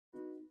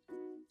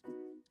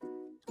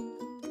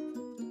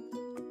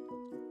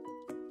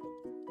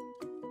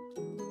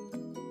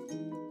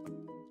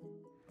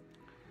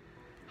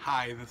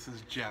Hi, this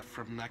is Jeff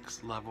from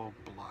Next Level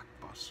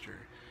Blockbuster.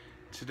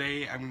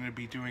 Today I'm going to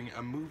be doing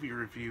a movie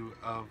review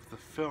of the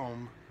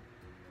film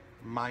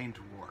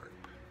Mindwarp.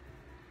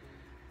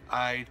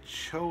 I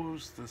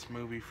chose this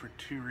movie for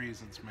two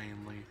reasons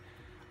mainly.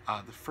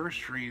 The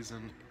first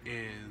reason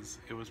is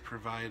it was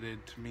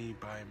provided to me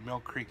by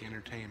Mill Creek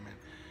Entertainment,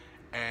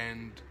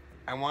 and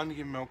I wanted to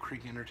give Mill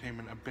Creek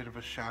Entertainment a bit of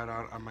a shout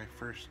out on my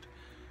first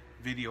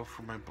video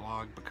for my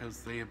blog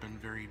because they have been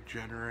very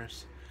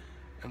generous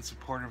and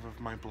supportive of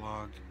my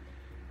blog,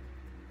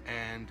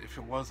 and if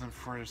it wasn't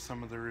for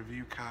some of the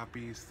review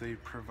copies they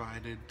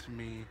provided to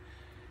me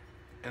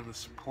and the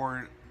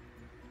support,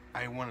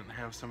 I wouldn't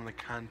have some of the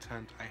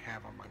content I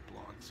have on my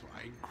blog. So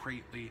I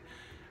greatly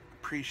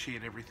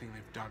appreciate everything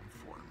they've done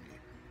for me.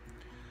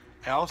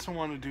 I also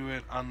want to do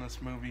it on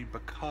this movie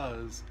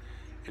because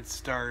it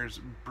stars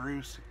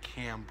Bruce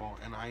Campbell,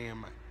 and I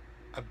am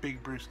a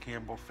big Bruce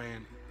Campbell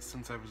fan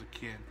since I was a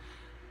kid.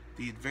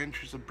 The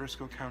Adventures of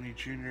Briscoe County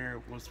Jr.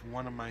 was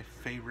one of my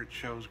favorite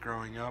shows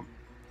growing up,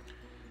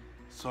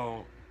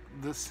 so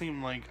this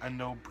seemed like a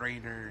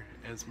no-brainer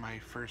as my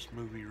first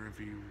movie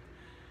review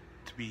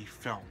to be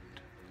filmed.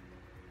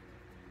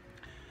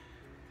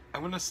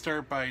 I'm going to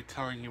start by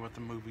telling you what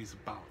the movie's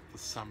about, the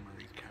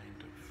summary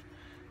kind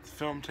of. The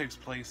film takes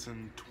place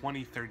in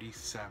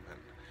 2037.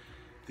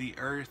 The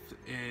Earth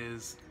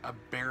is a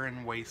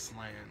barren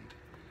wasteland.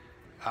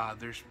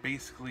 There's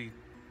basically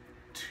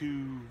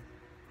two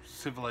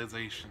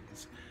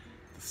civilizations: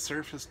 the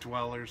surface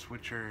dwellers,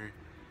 which are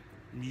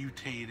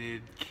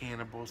mutated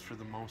cannibals for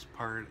the most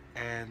part,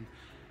 and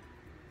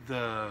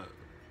the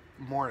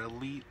more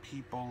elite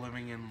people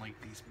living in like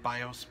these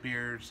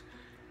biospheres,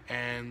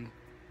 and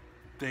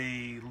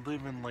they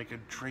live in like a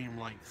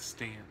dreamlike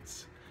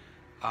stance.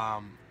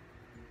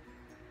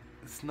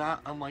 It's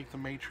not unlike the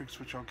Matrix,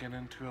 which I'll get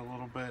into a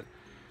little bit.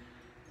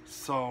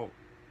 So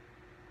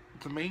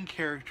the main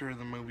character of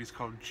the movie is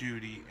called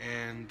Judy,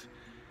 and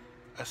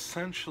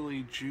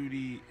essentially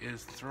Judy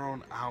is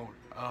thrown out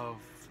of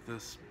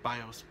this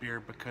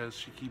biosphere because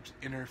she keeps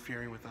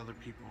interfering with other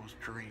people's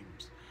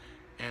dreams,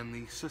 and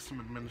the system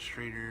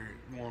administrator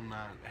will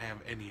not have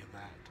any of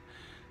that.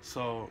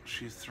 So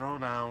she's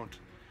thrown out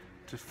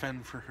to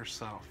fend for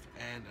herself,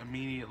 and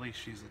immediately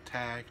she's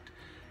attacked,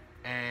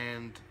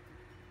 and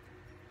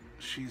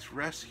she's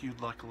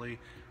rescued luckily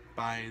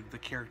by the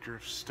character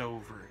of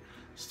Stover.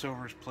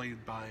 Stover's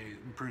played by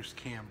Bruce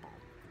Campbell.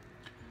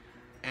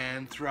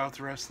 And throughout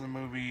the rest of the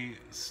movie,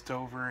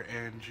 Stover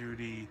and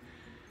Judy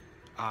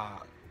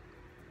are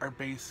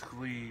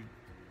basically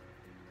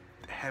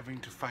having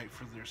to fight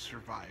for their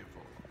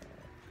survival.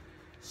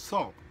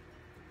 So,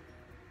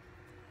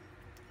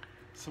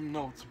 some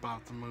notes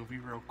about the movie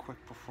real quick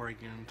before I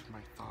get into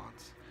my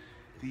thoughts.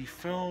 The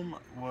film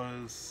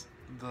was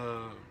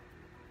the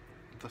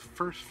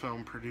first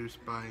film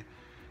produced by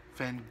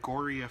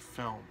Fangoria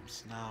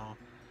Films. Now,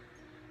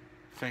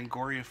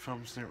 Fangoria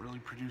Films didn't really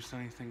produce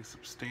anything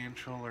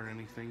substantial or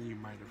anything you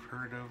might have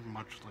heard of,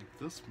 much like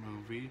this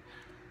movie,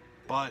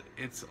 but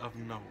it's of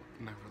note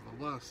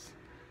nevertheless.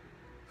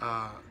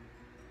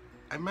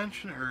 I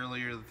mentioned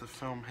earlier that the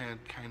film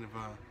had kind of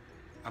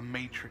a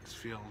Matrix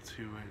feel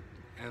to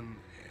it, and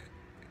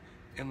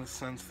in the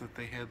sense that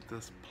they had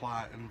this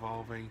plot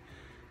involving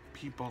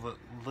people that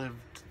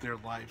lived their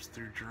lives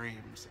through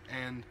dreams,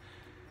 and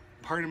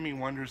part of me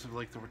wonders if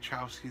like the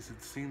Wachowskis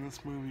had seen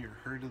this movie or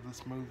heard of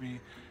this movie,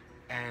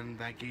 and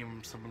that gave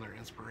them some of their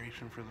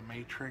inspiration for the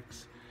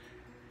Matrix.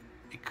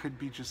 It could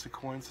be just a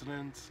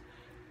coincidence,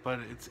 but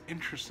it's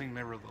interesting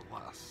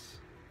nevertheless.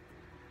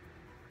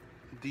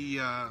 The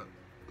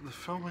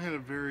film had a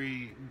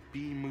very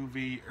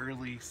B-movie,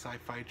 early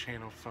Sci-Fi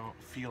Channel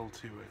feel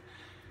to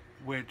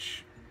it,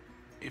 which,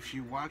 if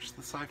you watched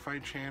the Sci-Fi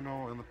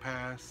Channel in the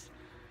past,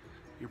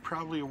 you're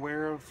probably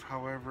aware of.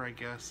 However, I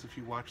guess if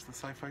you watch the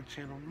Sci-Fi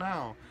Channel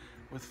now,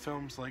 with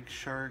films like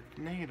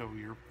Sharknado,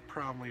 you're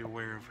probably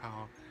aware of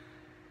how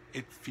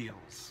it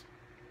feels.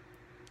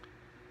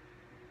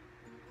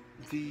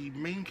 The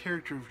main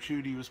character of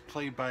Judy was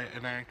played by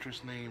an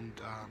actress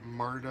named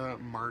Marta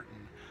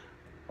Martin.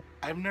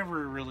 I've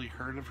never really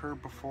heard of her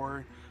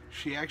before.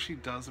 She actually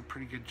does a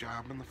pretty good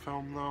job in the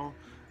film though,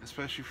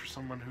 especially for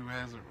someone who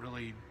hasn't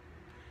really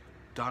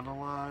done a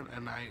lot,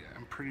 and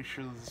I'm pretty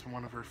sure this is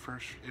one of her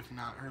first, if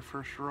not her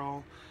first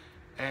role.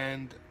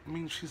 And I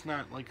mean, she's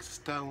not like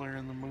stellar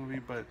in the movie,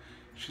 but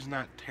she's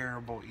not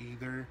terrible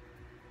either,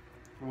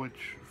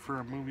 which for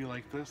a movie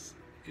like this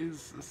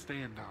is a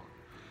standout.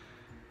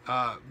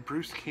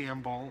 Bruce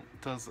Campbell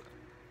does,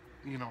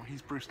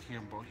 he's Bruce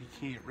Campbell. He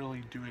can't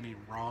really do any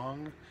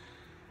wrong.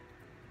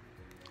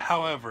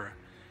 However,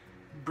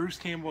 Bruce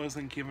Campbell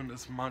isn't given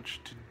as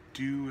much to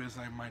do as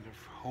I might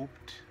have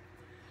hoped.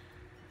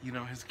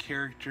 His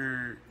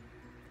character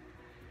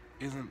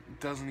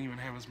doesn't even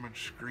have as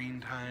much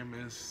screen time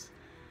as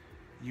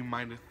you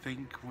might have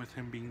think, with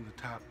him being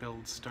the top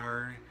billed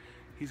star.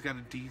 He's got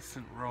a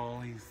decent role,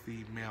 he's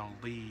the male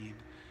lead,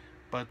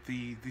 but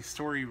the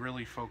story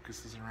really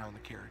focuses around the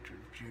character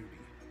of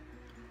Judy.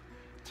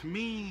 To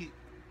me,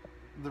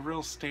 the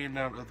real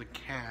standout of the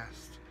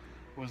cast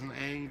was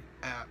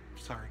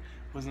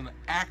was an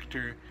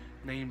actor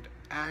named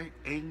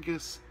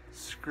Angus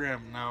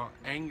Scrimm. Now,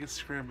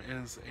 Angus Scrimm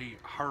is a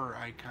horror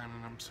icon,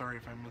 and I'm sorry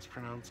if I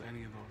mispronounce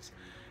any of those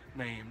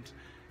names.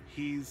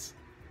 He's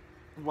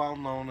well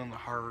known in the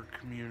horror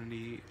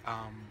community.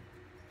 I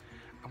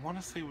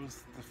want to say it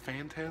was the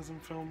Phantasm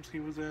films he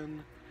was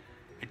in.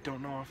 I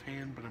don't know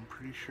offhand, but I'm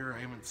pretty sure. I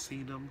haven't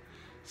seen him,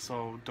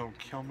 so don't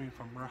kill me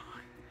if I'm wrong.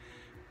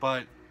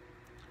 But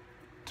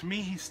to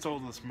me, he stole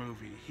this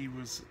movie. He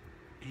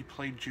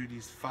played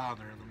Judy's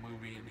father in the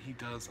movie, and he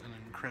does an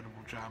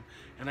incredible job.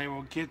 And I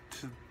will get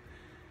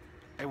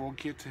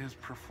to his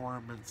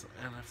performance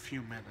in a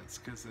few minutes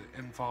because it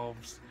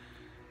involves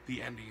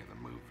the ending of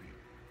the movie.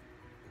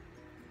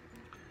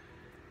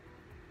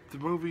 The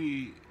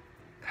movie,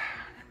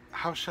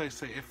 how should I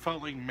say, it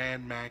felt like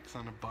Mad Max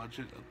on a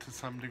budget to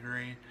some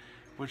degree,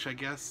 which I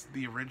guess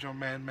the original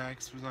Mad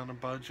Max was on a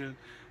budget,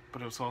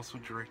 but it was also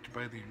directed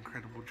by the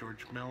incredible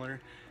George Miller.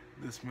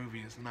 This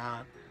movie is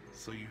not,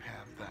 so you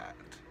have that.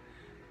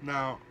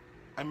 Now,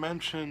 I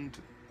mentioned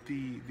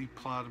the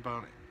plot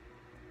about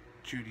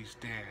Judy's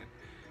dad,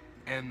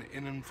 and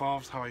it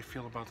involves how I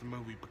feel about the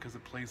movie because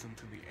it plays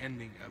into the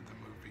ending of the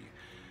movie.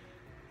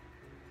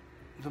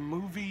 The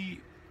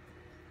movie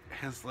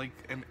has like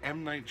an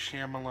M. Night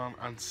Shyamalan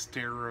on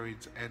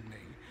steroids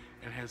ending.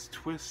 It has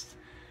twist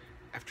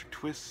after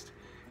twist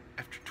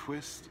after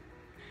twist,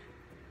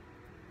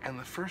 and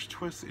the first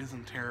twist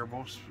isn't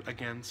terrible.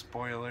 Again,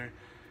 spoiler.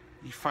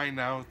 You find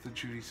out that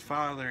Judy's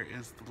father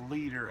is the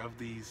leader of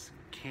these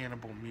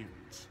cannibal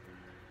mutants.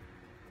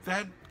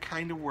 That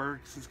kind of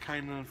works. It's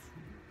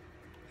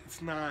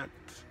not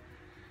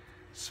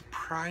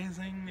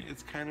surprising.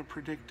 It's kind of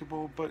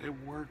predictable, but it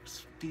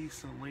works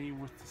decently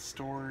with the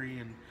story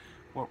and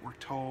what we're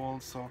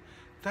told, so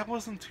that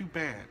wasn't too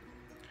bad.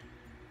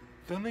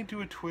 Then they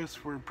do a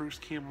twist where Bruce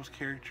Campbell's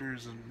character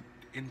is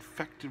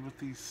infected with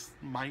these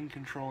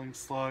mind-controlling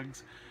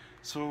slugs,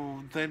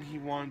 so then he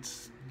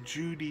wants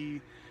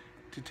Judy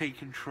to take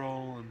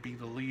control and be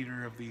the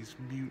leader of these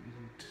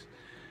mutant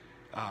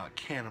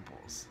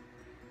cannibals,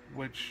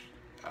 which,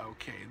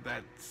 okay,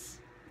 that's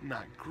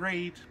not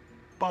great,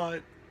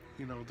 but,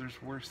 you know,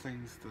 there's worse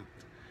things that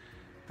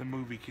the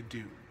movie could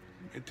do.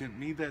 It didn't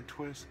need that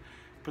twist.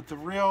 But the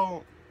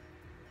real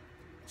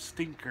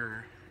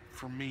stinker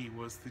for me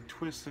was the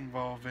twist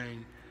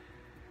involving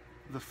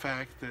the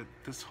fact that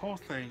this whole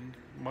thing,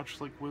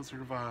 much like Wizard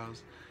of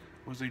Oz,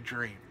 was a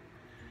dream.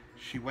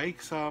 She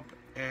wakes up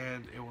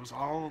and it was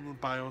all in the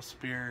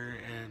biosphere,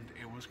 and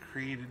it was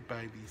created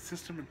by the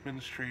system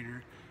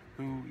administrator,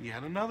 who,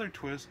 yet another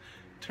twist,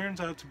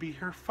 turns out to be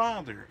her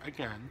father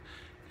again,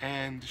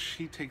 and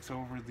she takes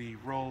over the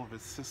role of a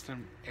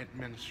system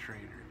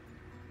administrator.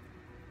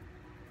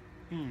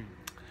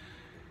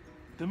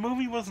 The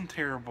movie wasn't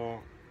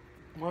terrible.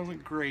 It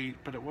wasn't great,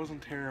 but it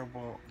wasn't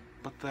terrible.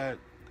 But that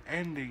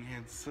ending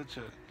had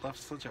left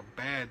such a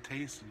bad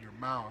taste in your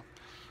mouth.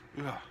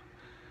 Ugh.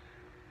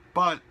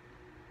 But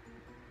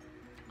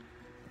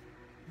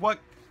what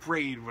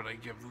grade would I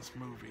give this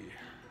movie?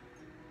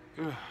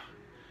 Ugh.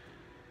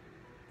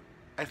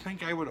 I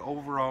think I would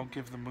overall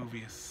give the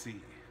movie a C.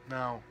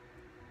 Now,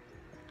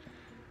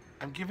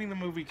 I'm giving the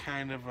movie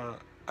kind of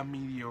a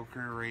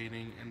mediocre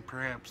rating, and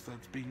perhaps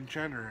that's being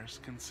generous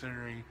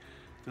considering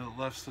that it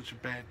left such a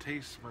bad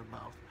taste in my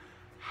mouth.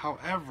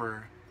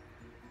 However,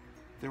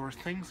 there were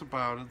things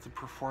about it. The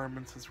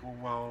performances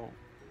were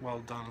well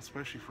done,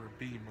 especially for a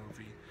B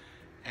movie,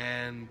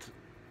 and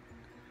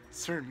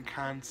certain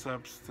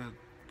concepts that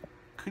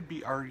could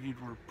be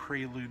argued were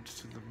preludes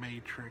to The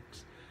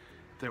Matrix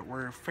that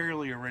were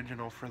fairly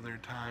original for their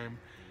time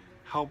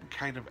helped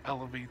kind of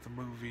elevate the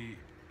movie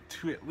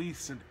to at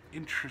least an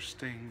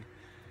interesting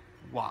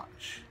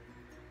watch.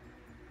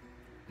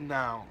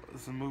 Now,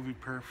 is the movie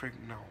perfect?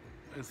 No.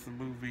 Is the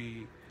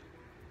movie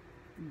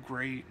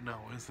great? No.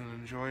 Is it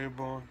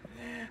enjoyable?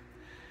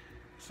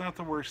 It's not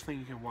the worst thing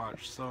you can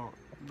watch, so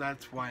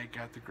that's why it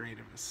got the grade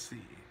of a C.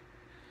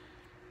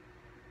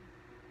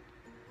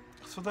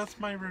 So that's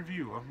my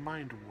review of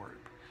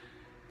Mindwarp.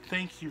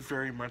 Thank you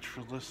very much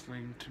for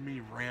listening to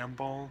me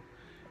ramble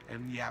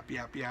and yap.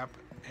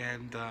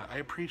 And I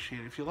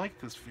appreciate it. If you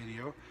like this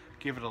video,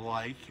 give it a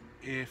like.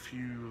 If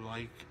you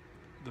like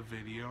the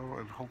video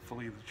and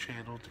hopefully the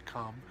channel to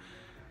come,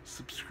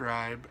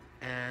 subscribe,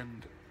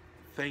 and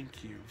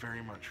thank you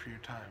very much for your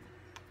time.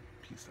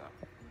 Peace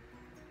out.